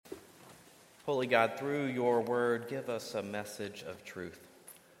Holy God, through your word, give us a message of truth.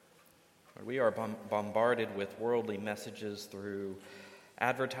 Lord, we are bombarded with worldly messages through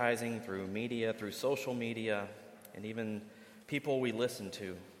advertising, through media, through social media, and even people we listen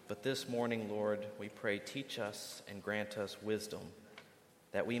to. But this morning, Lord, we pray, teach us and grant us wisdom,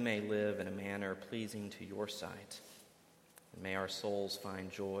 that we may live in a manner pleasing to your sight. And may our souls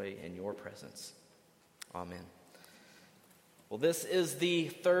find joy in your presence. Amen. Well, this is the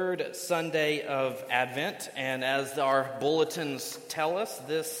third Sunday of Advent, and as our bulletins tell us,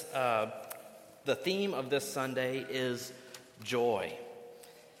 the theme of this Sunday is joy.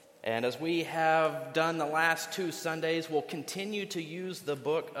 And as we have done the last two Sundays, we'll continue to use the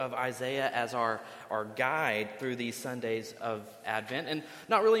book of Isaiah as our guide through these Sundays of Advent. And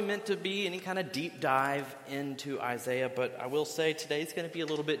not really meant to be any kind of deep dive into Isaiah, but I will say today's going to be a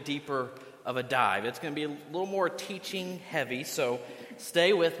little bit deeper of a dive. It's going to be a little more teaching heavy, so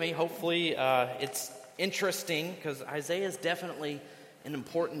stay with me. Hopefully it's interesting, because Isaiah is definitely an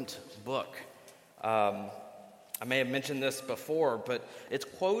important book. I may have mentioned this before, but it's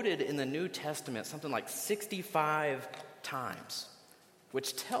quoted in the New Testament something like 65 times,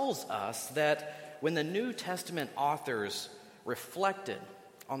 which tells us that when the New Testament authors reflected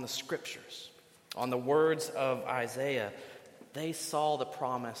on the Scriptures, on the words of Isaiah, they saw the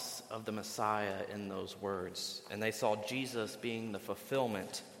promise of the Messiah in those words, and they saw Jesus being the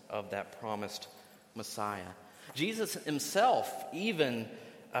fulfillment of that promised Messiah. Jesus himself, even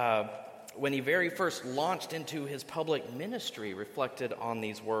when he very first launched into his public ministry, reflected on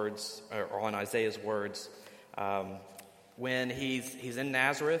these words, or on Isaiah's words. When he's in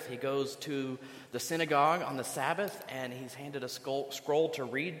Nazareth, he goes to the synagogue on the Sabbath, and he's handed a scroll to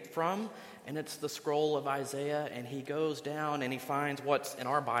read from, and it's the scroll of Isaiah, and he goes down and he finds what's in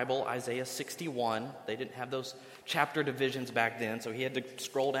our Bible, Isaiah 61. They didn't have those chapter divisions back then, so he had to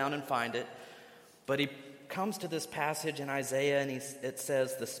scroll down and find it. But he comes to this passage in Isaiah, and it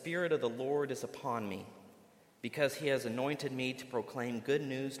says, "The Spirit of the Lord is upon me, because he has anointed me to proclaim good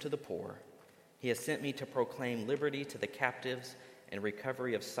news to the poor. He has sent me to proclaim liberty to the captives and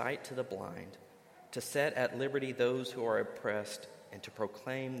recovery of sight to the blind, to set at liberty those who are oppressed, and to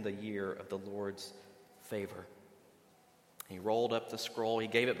proclaim the year of the Lord's favor." He rolled up the scroll, he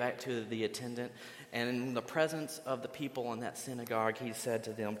gave it back to the attendant, and in the presence of the people in that synagogue, he said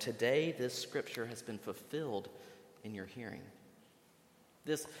to them, "Today this scripture has been fulfilled in your hearing."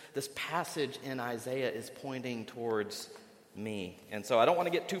 This passage in Isaiah is pointing towards me. And so I don't want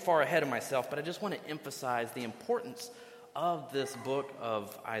to get too far ahead of myself, but I just want to emphasize the importance of this book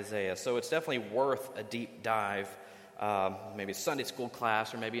of Isaiah. So it's definitely worth a deep dive, maybe a Sunday school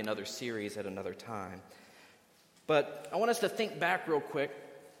class or maybe another series at another time. But I want us to think back real quick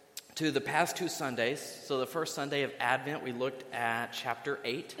to the past two Sundays. So the first Sunday of Advent, we looked at chapter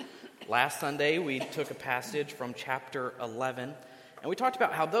 8. Last Sunday, we took a passage from chapter 11. And we talked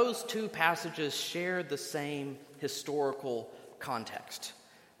about how those two passages shared the same historical context.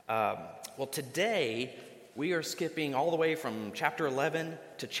 Well, today, we are skipping all the way from chapter 11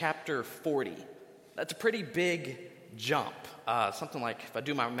 to chapter 40. That's a pretty big jump. Something like, if I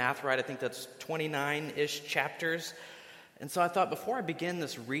do my math right, I think that's 29-ish chapters. And so I thought, before I begin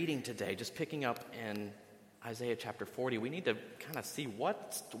this reading today, just picking up in Isaiah chapter 40, we need to kind of see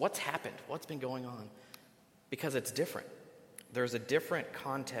what's happened, what's been going on, because it's different. There's a different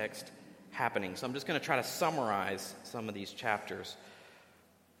context happening. So I'm just going to try to summarize some of these chapters.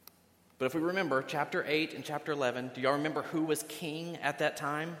 But if we remember, chapter 8 and chapter 11, do y'all remember who was king at that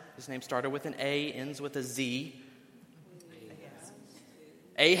time? His name started with an A, ends with a Z.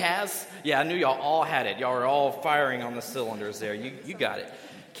 Ahaz? Yeah, I knew y'all all had it. Y'all were all firing on the cylinders there. You got it.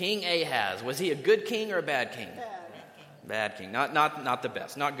 King Ahaz. Was he a good king or a bad king? Bad king. Not the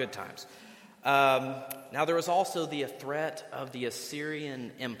best. Not good times. Now there was also the threat of the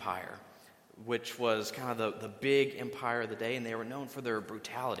Assyrian Empire, which was kind of the big empire of the day, and they were known for their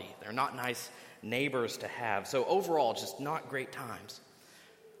brutality. They're not nice neighbors to have. So overall, just not great times.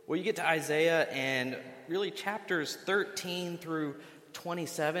 Well, you get to Isaiah, and really chapters 13 through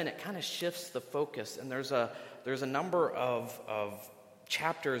 27, it kind of shifts the focus, and there's a number of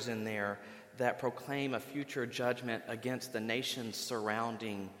chapters in there that proclaim a future judgment against the nations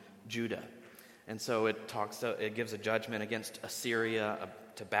surrounding Judah. And so it gives a judgment against Assyria,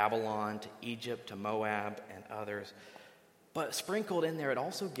 to Babylon, to Egypt, to Moab, and others. But sprinkled in there, it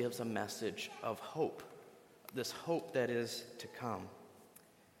also gives a message of hope, this hope that is to come.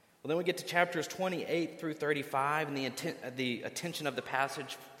 Well, then we get to chapters 28 through 35, and the attention of the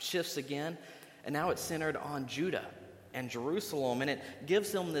passage shifts again, and now it's centered on Judah and Jerusalem, and it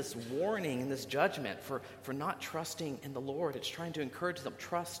gives them this warning and this judgment for not trusting in the Lord. It's trying to encourage them,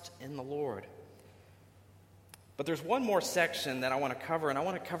 trust in the Lord. But there's one more section that I want to cover, and I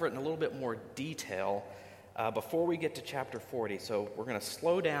want to cover it in a little bit more detail before we get to chapter 40. So we're going to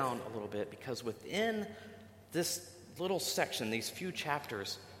slow down a little bit, because within this little section, these few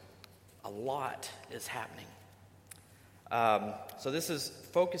chapters, a lot is happening. So this is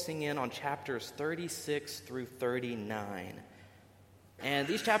focusing in on chapters 36 through 39. And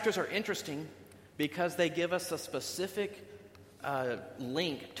these chapters are interesting because they give us a specific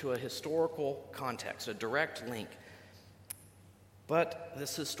link to a historical context, a direct link. But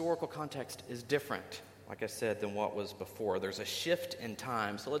this historical context is different, like I said, than what was before. There's a shift in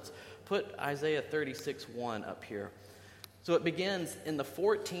time. So let's put Isaiah 36:1 up here. So it begins in the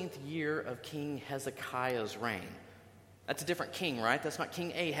 14th year of King Hezekiah's reign. That's a different king, right? That's not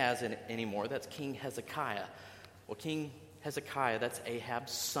King Ahaz anymore. That's King Hezekiah. Well, King Hezekiah, that's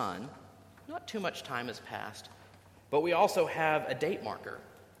Ahab's son. Not too much time has passed. But we also have a date marker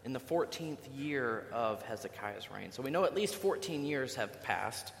in the 14th year of Hezekiah's reign. So we know at least 14 years have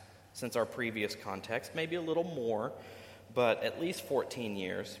passed since our previous context, maybe a little more, but at least 14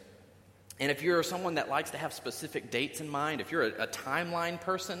 years. And if you're someone that likes to have specific dates in mind, if you're a timeline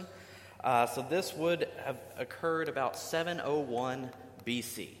person, so this would have occurred about 701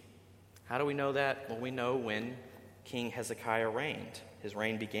 BC. How do we know that? Well, we know when King Hezekiah reigned. His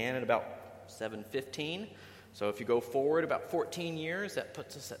reign began at about 715. So if you go forward about 14 years, that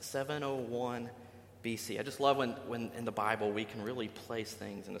puts us at 701 BC. I just love when in the Bible we can really place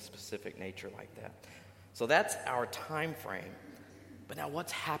things in a specific nature like that. So that's our time frame. But now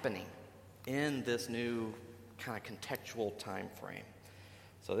what's happening in this new kind of contextual time frame?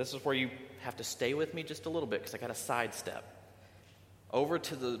 So this is where you have to stay with me just a little bit, because I got to sidestep over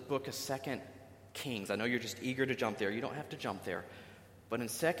to the book of 2 Kings. I know you're just eager to jump there. You don't have to jump there. But in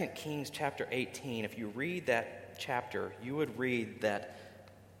 2 Kings chapter 18, if you read that chapter, you would read that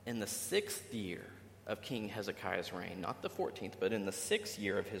in the 6th year of King Hezekiah's reign, not the 14th, but in the 6th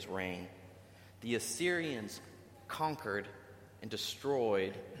year of his reign, the Assyrians conquered and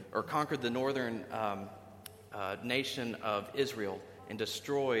destroyed, or conquered the northern nation of Israel and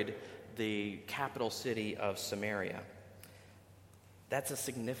destroyed the capital city of Samaria. That's a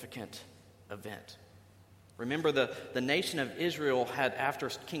significant event. Remember, the nation of Israel had, after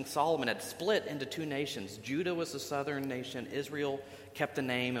King Solomon, had split into two nations. Judah was the southern nation. Israel kept the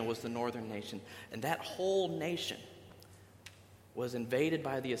name and was the northern nation. And that whole nation was invaded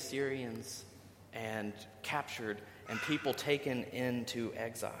by the Assyrians and captured, and people taken into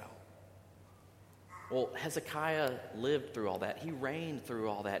exile. Well, Hezekiah lived through all that. He reigned through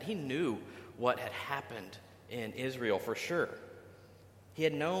all that. He knew what had happened in Israel for sure. He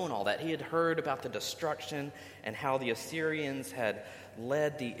had known all that. He had heard about the destruction and how the Assyrians had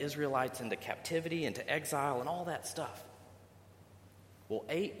led the Israelites into captivity, into exile, and all that stuff. Well,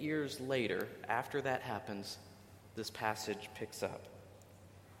 8 years later, after that happens, this passage picks up.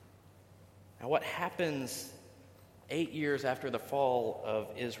 Now, what happens 8 years after the fall of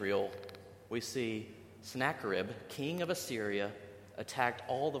Israel? We see Sennacherib, king of Assyria, attacked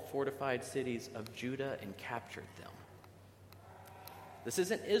all the fortified cities of Judah and captured them. This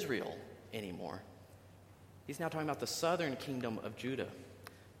isn't Israel anymore. He's now talking about the southern kingdom of Judah.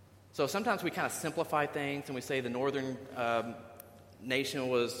 So sometimes we kind of simplify things and we say the northern nation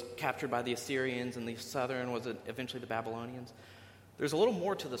was captured by the Assyrians and the southern was eventually the Babylonians. There's a little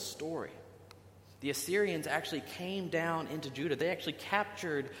more to the story. The Assyrians actually came down into Judah. They actually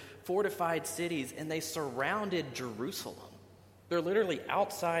captured fortified cities and they surrounded Jerusalem. They're literally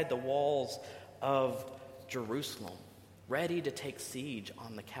outside the walls of Jerusalem, ready to take siege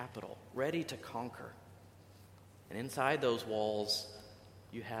on the capital, ready to conquer. And inside those walls,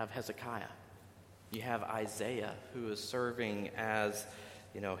 you have Hezekiah. You have Isaiah, who is serving as,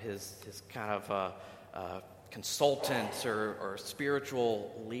 his kind of consultant or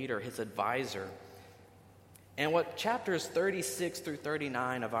spiritual leader, his advisor. And what chapters 36 through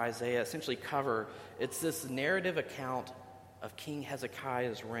 39 of Isaiah essentially cover, it's this narrative account of King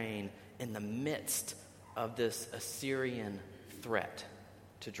Hezekiah's reign in the midst of this Assyrian threat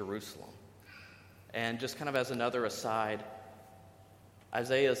to Jerusalem. And just kind of as another aside,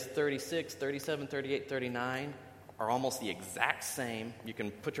 Isaiah's 36, 37, 38, 39 are almost the exact same. You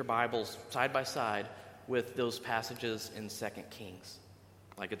can put your Bibles side by side with those passages in 2 Kings.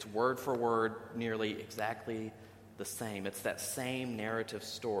 Like it's word for word, nearly exactly the same. It's that same narrative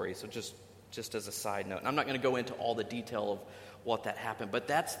story. So just as a side note, and I'm not going to go into all the detail of what that happened, but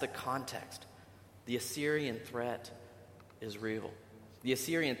that's the context. The Assyrian threat is real. The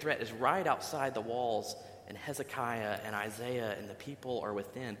Assyrian threat is right outside the walls, and Hezekiah and Isaiah and the people are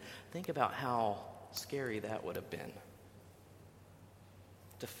within. Think about how scary that would have been.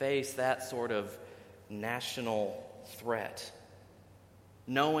 To face that sort of national threat,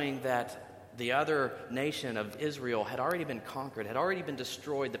 knowing that the other nation of Israel had already been conquered, had already been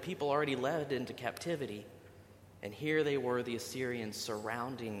destroyed, the people already led into captivity, and here they were, the Assyrians,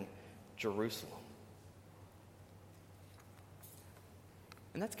 surrounding Jerusalem.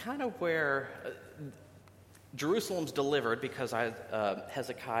 And that's kind of where Jerusalem's delivered, because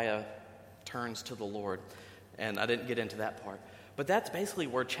Hezekiah turns to the Lord. And I didn't get into that part. But that's basically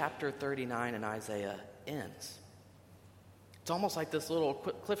where chapter 39 in Isaiah ends. It's almost like this little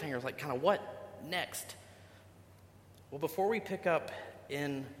cliffhanger. It's like, kind of, what next? Well, before we pick up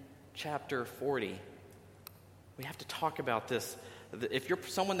in chapter 40, we have to talk about this. If you're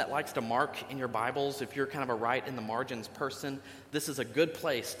someone that likes to mark in your Bibles, if you're kind of a right in the margins person, this is a good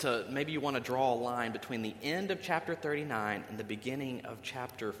place to, maybe you want to draw a line between the end of chapter 39 and the beginning of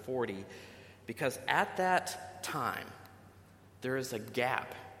chapter 40, because at that time, there is a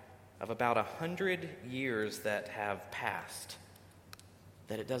gap of about 100 years that have passed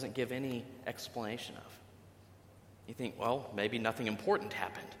that it doesn't give any explanation of. You think, well, maybe nothing important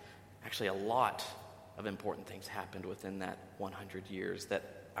happened. Actually, a lot of important things happened within that 100 years that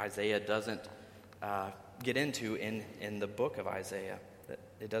Isaiah doesn't get into in the book of Isaiah, that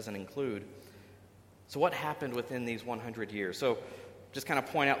it doesn't include. So what happened within these 100 years? So just kind of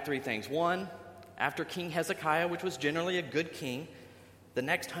point out three things. One, after King Hezekiah, which was generally a good king, the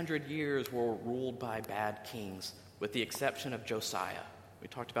next 100 years were ruled by bad kings, with the exception of Josiah. We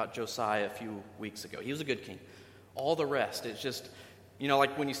talked about Josiah a few weeks ago. He was a good king. All the rest, it's just,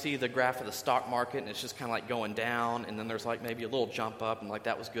 like when you see the graph of the stock market and it's just kind of like going down, and then there's like maybe a little jump up, and like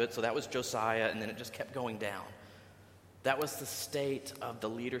that was good. So that was Josiah, and then it just kept going down. That was the state of the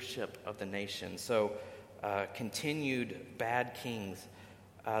leadership of the nation. So continued bad kings.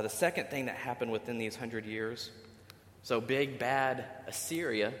 The second thing that happened within these 100 years, so big bad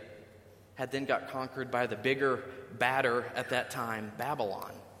Assyria had then got conquered by the bigger, badder at that time,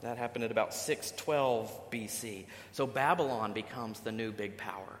 Babylon. That happened at about 612 BC. So Babylon becomes the new big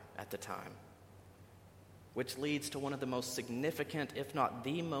power at the time, which leads to one of the most significant, if not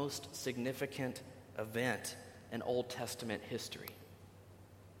the most significant event in Old Testament history.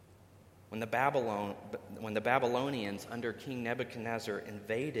 When the Babylonians under King Nebuchadnezzar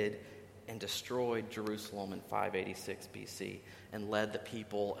invaded and destroyed Jerusalem in 586 BC and led the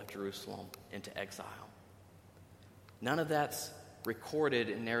people of Jerusalem into exile. None of that's recorded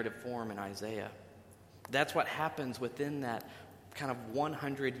in narrative form in Isaiah. That's what happens within that kind of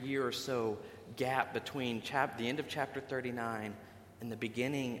 100-year or so gap between the end of chapter 39 and the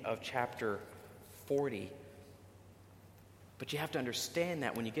beginning of chapter 40. But you have to understand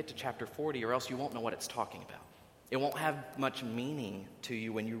that when you get to chapter 40, or else you won't know what it's talking about. It won't have much meaning to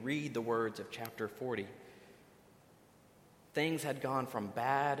you when you read the words of chapter 40. Things had gone from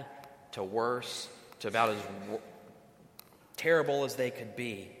bad to worse to about as terrible as they could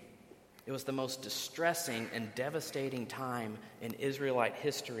be. It was the most distressing and devastating time in Israelite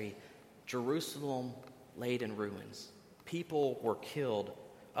history. Jerusalem laid in ruins. People were killed.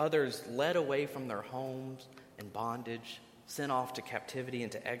 Others led away from their homes in bondage, sent off to captivity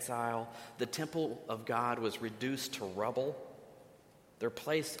into exile. The temple of God was reduced to rubble. Their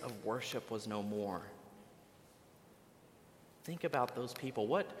place of worship was no more. Think about those people.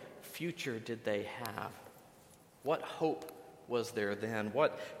 What future did they have? What hope was there then?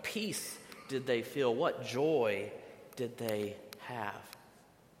 What peace did they feel? What joy did they have?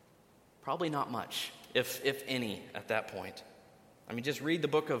 Probably not much, if any, at that point. I mean, just read the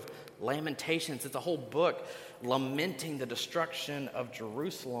book of Lamentations. It's a whole book lamenting the destruction of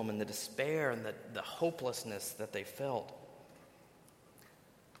Jerusalem and the despair and the hopelessness that they felt.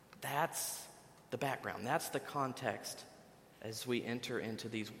 That's the background. That's the context as we enter into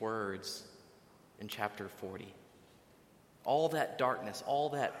these words in chapter 40. All that darkness, all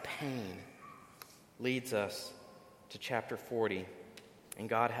that pain leads us to chapter 40, and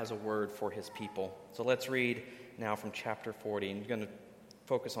God has a word for his people. So let's read now from chapter 40, and you're going to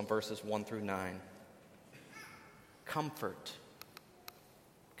focus on verses 1 through 9. Comfort,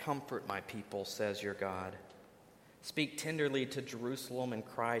 my people, says your God. Speak tenderly to Jerusalem and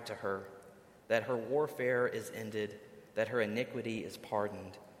cry to her that her warfare is ended, that her iniquity is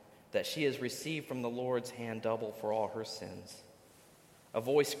pardoned, that she has received from the Lord's hand double for all her sins. A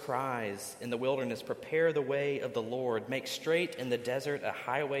voice cries in the wilderness, prepare the way of the Lord, make straight in the desert a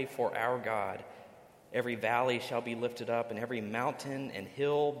highway for our God. Every valley shall be lifted up, and every mountain and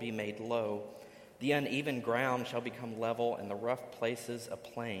hill be made low. The uneven ground shall become level, and the rough places a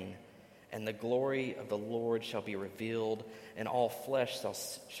plain. And the glory of the Lord shall be revealed, and all flesh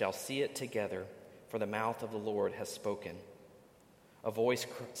shall see it together, for the mouth of the Lord has spoken. A voice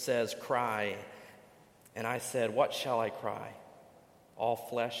says, cry, And I said, what shall I cry? All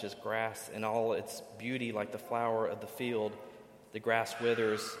flesh is grass, and all its beauty like the flower of the field. The grass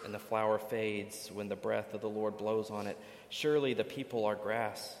withers and the flower fades when the breath of the Lord blows on it. Surely the people are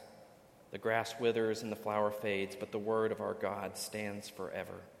grass. The grass withers and the flower fades, but the word of our God stands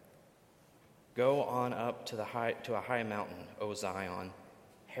forever. Go on up to a high mountain, O Zion,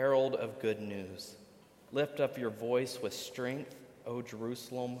 herald of good news. Lift up your voice with strength, O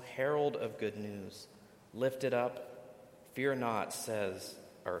Jerusalem, herald of good news. Lift it up. Fear not,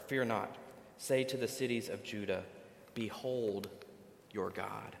 say to the cities of Judah, behold your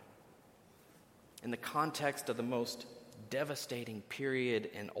God. In the context of the most devastating period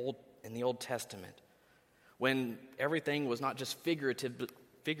in the Old Testament, when everything was not just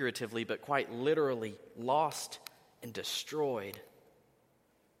figuratively, but quite literally lost and destroyed,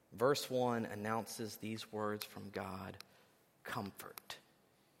 verse 1 announces these words from God, comfort.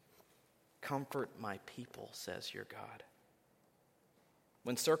 Comfort my people, says your God.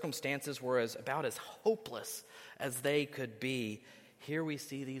 When circumstances were about as hopeless as they could be, here we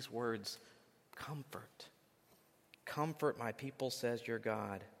see these words, comfort. Comfort my people, says your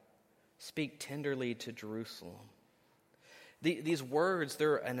God. Speak tenderly to Jerusalem. These words,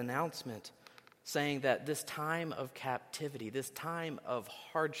 they're an announcement saying that this time of captivity, this time of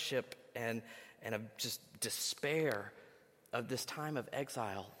hardship and of just despair, of this time of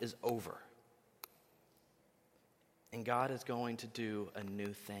exile is over. And God is going to do a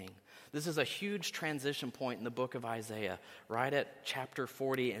new thing. This is a huge transition point in the book of Isaiah, right at chapter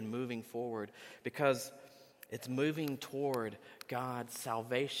 40 and moving forward, because it's moving toward God's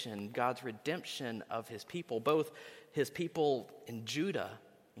salvation, God's redemption of his people, both his people in Judah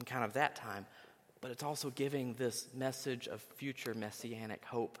in kind of that time, but it's also giving this message of future messianic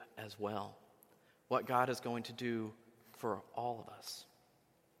hope as well. What God is going to do for all of us.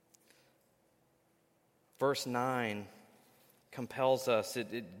 Verse 9 compels us,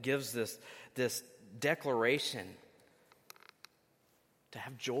 it gives this declaration to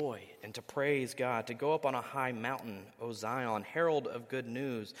have joy and to praise God, to go up on a high mountain, O Zion, herald of good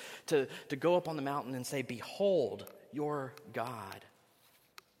news, to go up on the mountain and say, behold your God.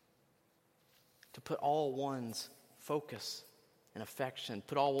 To put all one's focus and affection,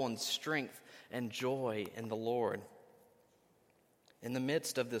 put all one's strength and joy in the Lord. In the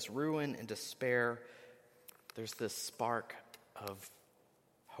midst of this ruin and despair, there's this spark of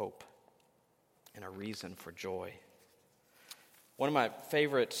hope and a reason for joy. One of my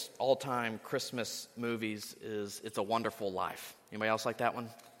favorite all-time Christmas movies is It's a Wonderful Life. Anybody else like that one?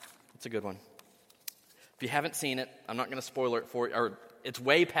 It's a good one. If you haven't seen it, I'm not going to spoil it for you, or it's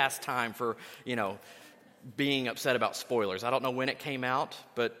way past time for, being upset about spoilers. I don't know when it came out,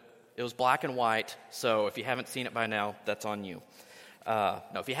 but it was black and white, so if you haven't seen it by now, that's on you. No,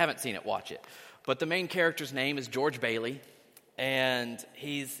 if you haven't seen it, watch it. But the main character's name is George Bailey, and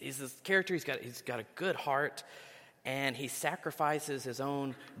he's this character. He's got a good heart, and he sacrifices his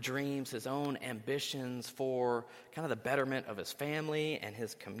own dreams, his own ambitions for kind of the betterment of his family and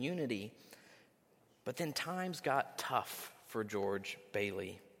his community. But then times got tough for George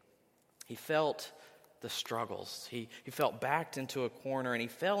Bailey. He felt the struggles. He felt backed into a corner, and he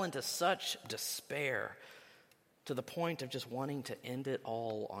fell into such despair to the point of just wanting to end it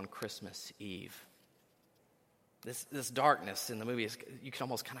all on Christmas Eve. This darkness in the movie, you can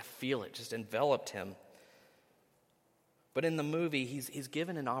almost kind of feel it, just enveloped him. But in the movie, he's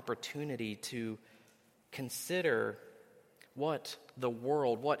given an opportunity to consider what the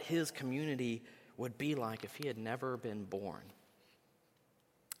world, what his community would be like if he had never been born.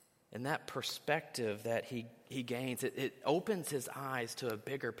 And that perspective that he gains, it opens his eyes to a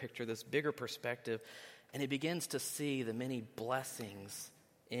bigger picture, this bigger perspective, and he begins to see the many blessings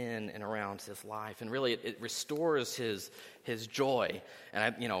in and around his life. And really, it restores his joy.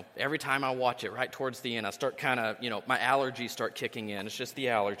 And every time I watch it, right towards the end, I start kind of, my allergies start kicking in. It's just the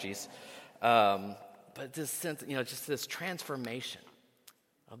allergies. But this sense, just this transformation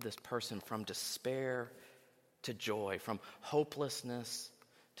of this person from despair to joy, from hopelessness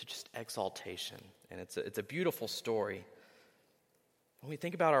to just exaltation. And it's a beautiful story. When we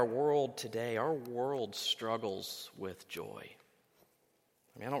think about our world today, our world struggles with joy.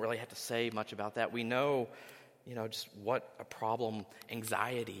 I don't really have to say much about that. We know, just what a problem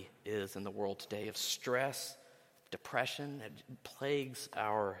anxiety is in the world today, of stress, depression. It plagues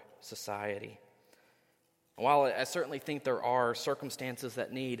our society. While I certainly think there are circumstances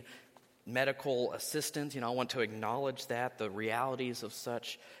that need medical assistance, I want to acknowledge that, the realities of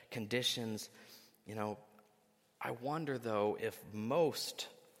such conditions, I wonder, though, if most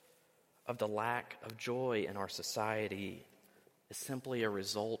of the lack of joy in our society is simply a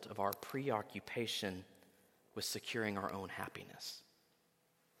result of our preoccupation with securing our own happiness,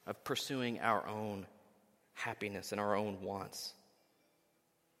 of pursuing our own happiness and our own wants.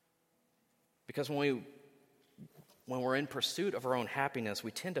 Because when we're in pursuit of our own happiness,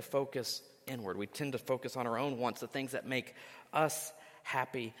 we tend to focus inward. We tend to focus on our own wants, the things that make us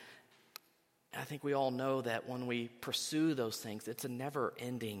happy. I think we all know that when we pursue those things, it's a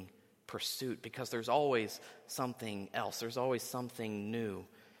never-ending pursuit because there's always something else. There's always something new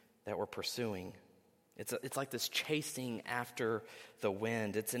that we're pursuing. It's like this chasing after the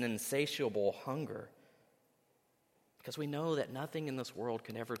wind. It's an insatiable hunger because we know that nothing in this world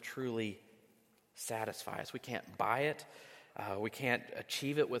can ever truly satisfy us. We can't buy it. We can't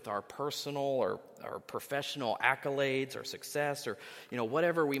achieve it with our personal or professional accolades or success or,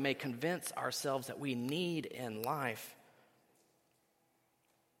 whatever we may convince ourselves that we need in life.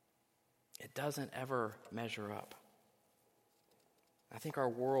 It doesn't ever measure up. I think our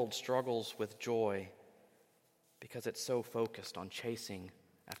world struggles with joy because it's so focused on chasing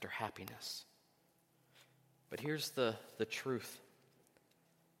after happiness. But here's the truth.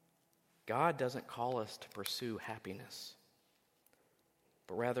 God doesn't call us to pursue happiness,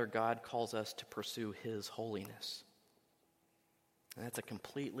 but rather God calls us to pursue His holiness. And that's a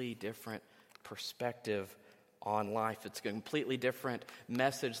completely different perspective on life. It's a completely different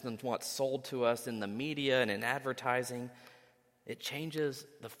message than what's sold to us in the media and in advertising. It changes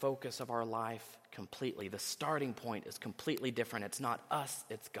the focus of our life completely. The starting point is completely different. It's not us,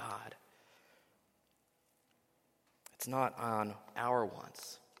 it's God. It's not on our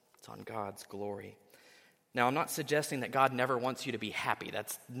wants, it's on God's glory. Now, I'm not suggesting that God never wants you to be happy.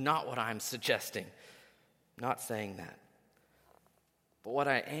 That's not what I'm suggesting. I'm not saying that. But what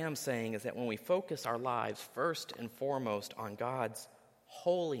I am saying is that when we focus our lives first and foremost on God's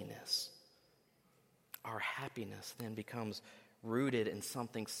holiness, our happiness then becomes rooted in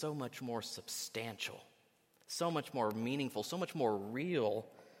something so much more substantial, so much more meaningful, so much more real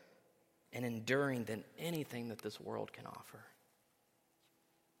and enduring than anything that this world can offer.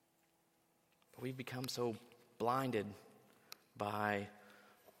 But we've become so blinded by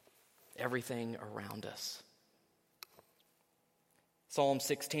everything around us. Psalm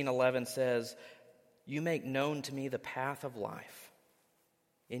 16:11 says, "You make known to me the path of life.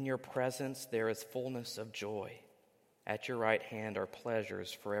 In your presence there is fullness of joy. At your right hand are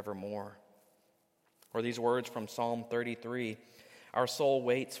pleasures forevermore." Or these words from Psalm 33, "Our soul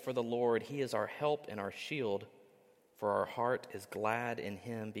waits for the Lord. He is our help and our shield. For our heart is glad in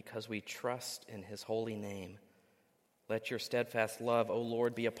Him because we trust in His holy name. Let your steadfast love, O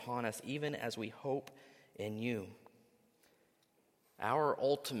Lord, be upon us, even as we hope in you." Our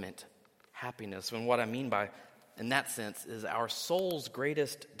ultimate happiness, and what I mean by in that sense, is our soul's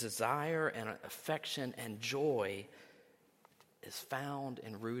greatest desire and affection and joy is found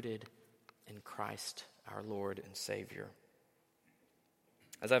and rooted in Christ, our Lord and Savior.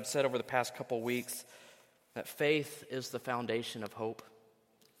 As I've said over the past couple weeks, that faith is the foundation of hope.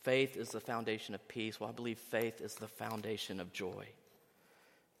 Faith is the foundation of peace. Well, I believe faith is the foundation of joy.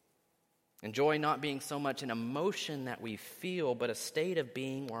 And joy not being so much an emotion that we feel, but a state of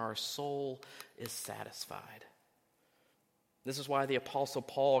being where our soul is satisfied. This is why the Apostle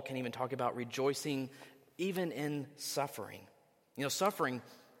Paul can even talk about rejoicing even in suffering. Suffering,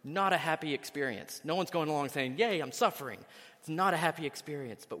 not a happy experience. No one's going along saying, "Yay, I'm suffering." It's not a happy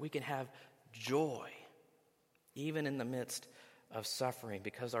experience, but we can have joy even in the midst of suffering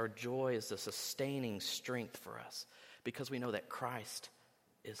because our joy is a sustaining strength for us because we know that Christ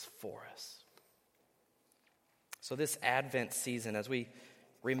is for us. So this Advent season, as we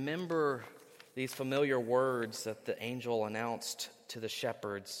remember these familiar words that the angel announced to the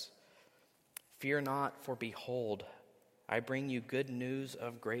shepherds, "Fear not, for behold, I bring you good news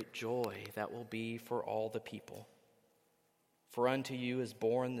of great joy that will be for all the people. For unto you is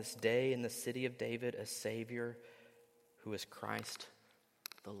born this day in the city of David a Savior, who is Christ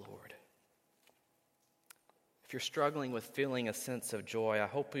the Lord." If you're struggling with feeling a sense of joy, I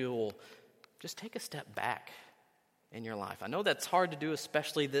hope you will just take a step back in your life. I know that's hard to do,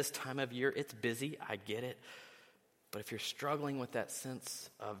 especially this time of year. It's busy, I get it. But if you're struggling with that sense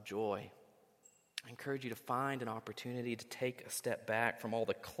of joy, I encourage you to find an opportunity to take a step back from all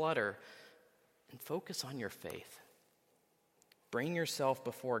the clutter and focus on your faith. Bring yourself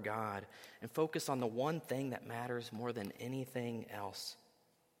before God and focus on the one thing that matters more than anything else.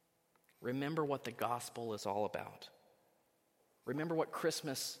 Remember what the gospel is all about. Remember what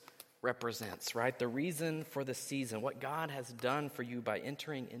Christmas represents, right? The reason for the season, what God has done for you by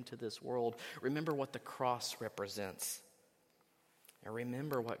entering into this world. Remember what the cross represents. And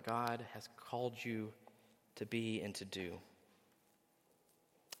remember what God has called you to be and to do.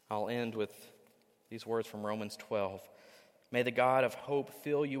 I'll end with These words from Romans 12. May the God of hope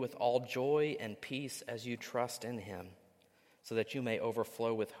fill you with all joy and peace as you trust in him, so that you may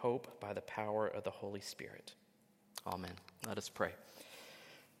overflow with hope by the power of the Holy Spirit. Amen. Let us pray.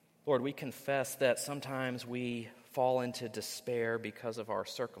 Lord, we confess that sometimes we fall into despair because of our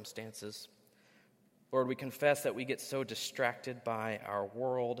circumstances. Lord, we confess that we get so distracted by our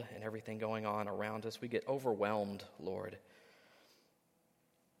world and everything going on around us. We get overwhelmed, Lord.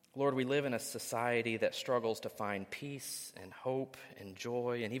 Lord, we live in a society that struggles to find peace and hope and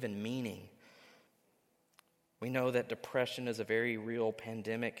joy and even meaning. We know that depression is a very real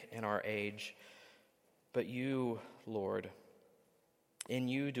pandemic in our age, but you, Lord, in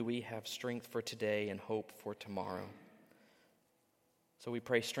you do we have strength for today and hope for tomorrow. So we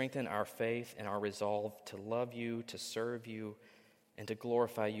pray, strengthen our faith and our resolve to love you, to serve you, and to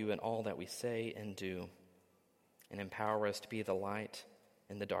glorify you in all that we say and do, and empower us to be the light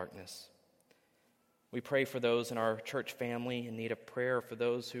in the darkness. We pray for those in our church family in need of prayer, for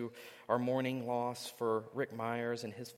those who are mourning loss, for Rick Myers and his